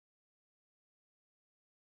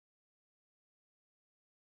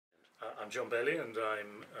I'm John Bailey, and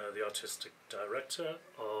I'm the Artistic Director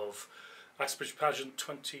of Axbridge Pageant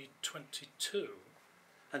 2022.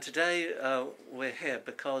 And today we're here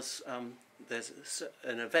because there's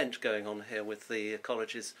an event going on here with the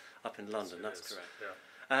colleges up in London, that's correct. Yeah.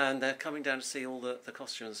 And they're coming down to see all the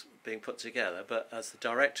costumes being put together, but as the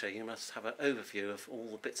director you must have an overview of all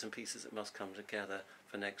the bits and pieces that must come together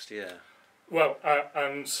for next year. Well,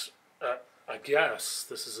 I guess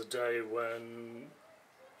this is a day when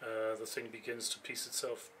the thing begins to piece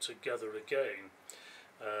itself together again.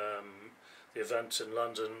 The event in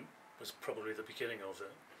London was probably the beginning of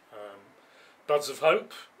it. Buds of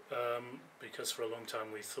hope, because for a long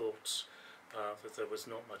time we thought that there was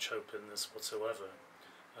not much hope in this whatsoever.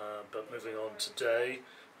 But moving on today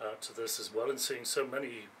to this as well, and seeing so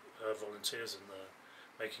many volunteers in there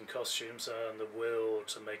making costumes and the will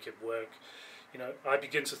to make it work, you know, I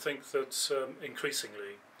begin to think that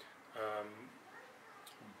increasingly,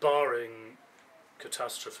 barring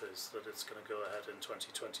catastrophes, that it's going to go ahead in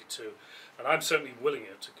 2022, and I'm certainly willing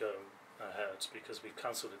it to go ahead because we've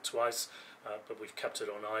cancelled it twice, but we've kept it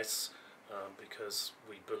on ice because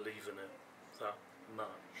we believe in it that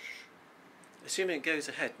much. Assuming it goes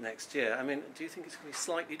ahead next year, I mean, do you think it's going to be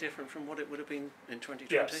slightly different from what it would have been in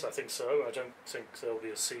 2020? Yes, I think so. I don't think there'll be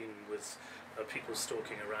a scene with people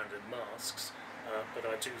stalking around in masks, but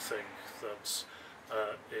I do think that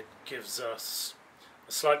it gives us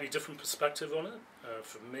a slightly different perspective on it.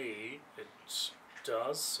 For me, it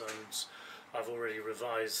does, and I've already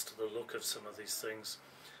revised the look of some of these things,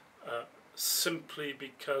 simply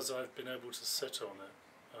because I've been able to sit on it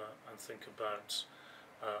and think about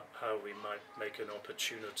how we might make an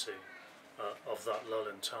opportunity of that lull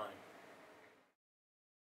in time.